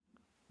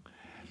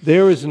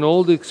There is an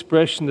old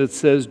expression that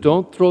says,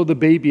 don't throw the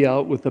baby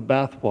out with the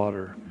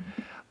bathwater.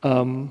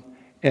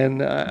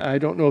 And I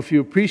don't know if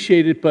you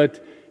appreciate it,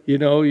 but,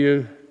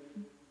 you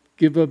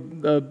give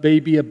a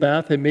baby a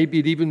bath, and maybe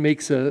it even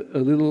makes a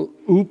little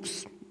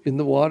oops in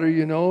the water,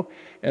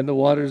 and the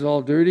water's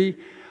all dirty.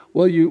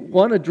 Well, you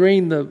want to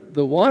drain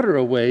the water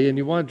away, and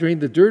you want to drain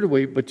the dirt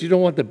away, but you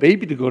don't want the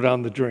baby to go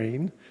down the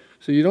drain.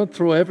 So you don't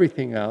throw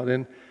everything out.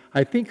 And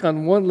I think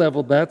on one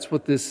level, that's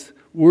what this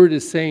word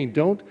is saying.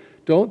 Don't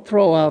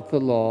throw out the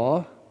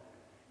law.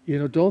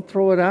 Don't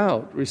throw it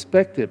out.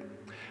 Respect it.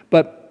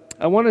 But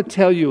I want to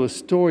tell you a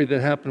story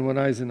that happened when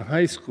I was in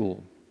high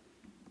school.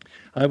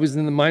 I was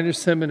in the minor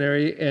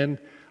seminary, and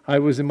I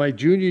was in my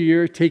junior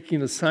year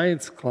taking a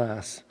science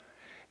class.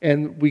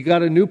 And we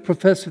got a new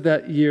professor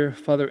that year,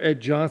 Father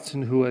Ed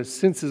Johnson, who has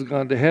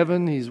gone to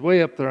heaven. He's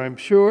way up there, I'm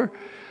sure.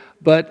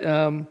 But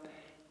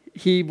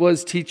he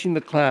was teaching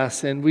the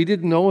class, and we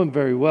didn't know him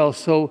very well.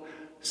 So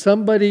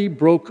somebody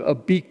broke a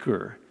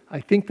beaker.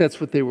 I think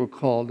that's what they were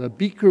called. A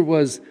beaker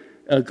was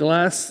a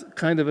glass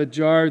kind of a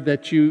jar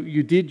that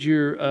you did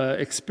your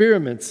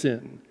experiments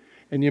in.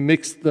 And you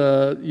mixed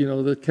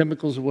the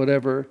chemicals or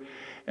whatever.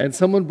 And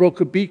someone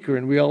broke a beaker,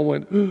 and we all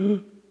went,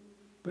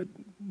 but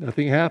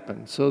nothing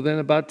happened. So then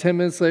about 10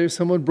 minutes later,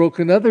 someone broke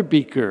another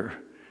beaker.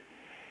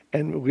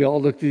 And we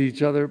all looked at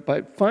each other.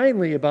 But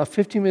finally, about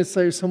 15 minutes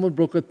later, someone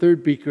broke a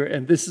third beaker.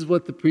 And this is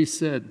what the priest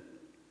said.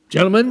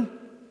 Gentlemen,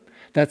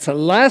 that's the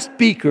last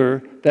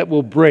beaker that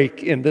will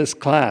break in this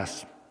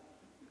class.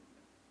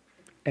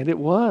 And it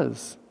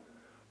was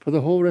for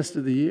the whole rest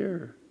of the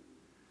year.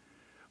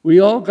 We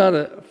all got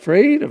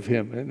afraid of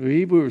him, and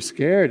we were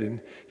scared,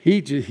 and he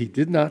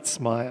did not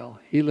smile.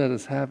 He let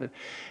us have it.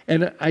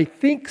 And I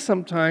think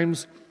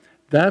sometimes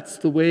that's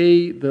the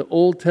way the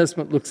Old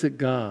Testament looks at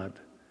God,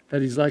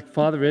 that he's like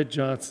Father Ed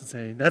Johnson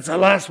saying, that's the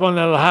last one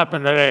that'll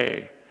happen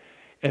today.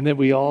 And then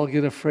we all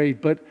get afraid.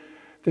 But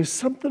there's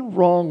something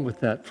wrong with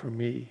that for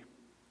me.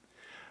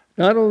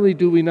 Not only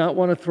do we not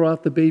want to throw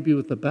out the baby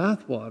with the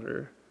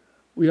bathwater,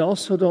 we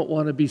also don't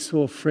want to be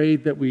so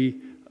afraid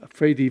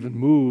to even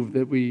move,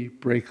 that we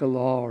break a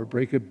law or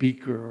break a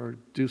beaker or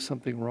do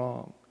something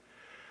wrong.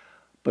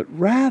 But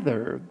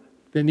rather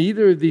than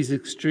either of these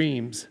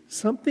extremes,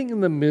 something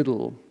in the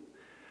middle,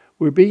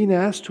 we're being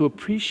asked to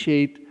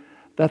appreciate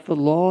that the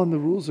law and the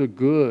rules are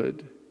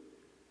good.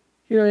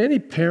 Any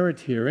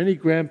parent here, any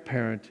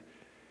grandparent,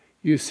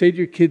 you say to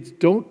your kids,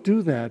 don't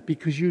do that,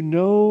 because you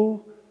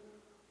know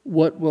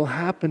what will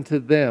happen to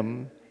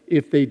them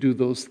if they do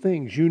those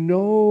things. You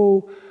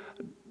know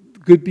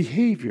good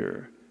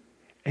behavior.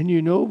 And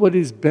you know what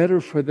is better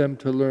for them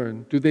to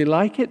learn. Do they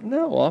like it?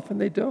 No, often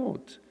they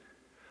don't.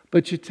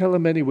 But you tell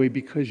them anyway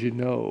because you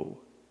know.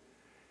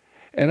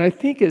 And I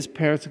think as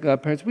parents and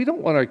godparents, we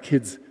don't want our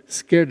kids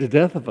scared to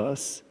death of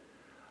us,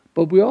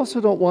 but we also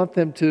don't want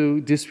them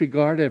to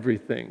disregard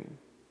everything.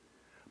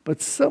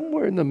 But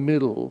somewhere in the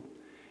middle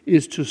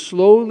is to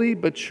slowly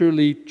but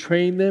surely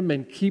train them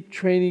and keep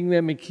training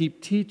them and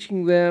keep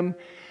teaching them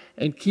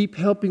and keep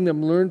helping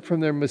them learn from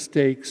their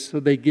mistakes so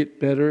they get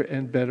better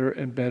and better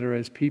and better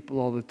as people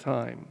all the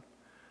time.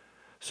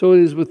 So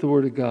it is with the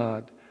Word of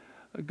God.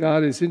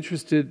 God is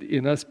interested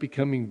in us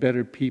becoming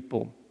better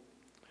people.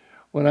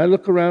 When I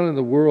look around in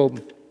the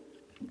world,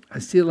 I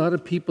see a lot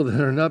of people that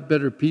are not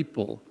better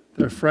people.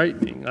 They're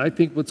frightening. I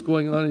think what's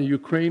going on in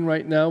Ukraine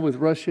right now with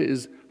Russia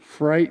is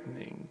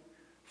frightening.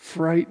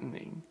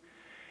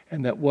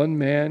 And that one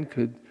man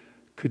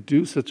could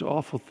do such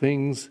awful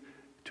things,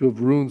 to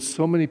have ruined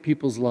so many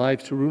people's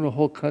lives, to ruin a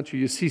whole country.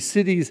 You see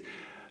cities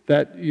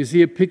that you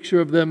see a picture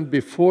of them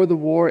before the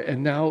war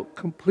and now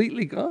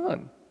completely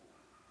gone,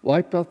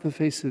 wiped off the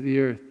face of the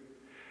earth.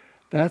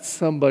 That's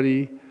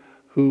somebody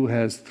who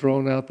has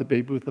thrown out the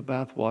baby with the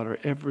bathwater,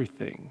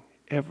 everything.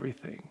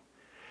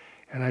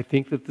 And I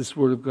think that this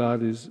Word of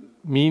God is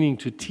meaning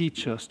to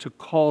teach us, to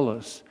call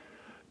us,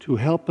 to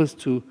help us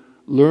to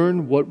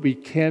learn what we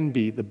can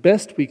be, the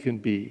best we can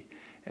be,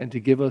 and to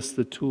give us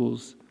the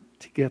tools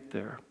to get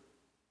there.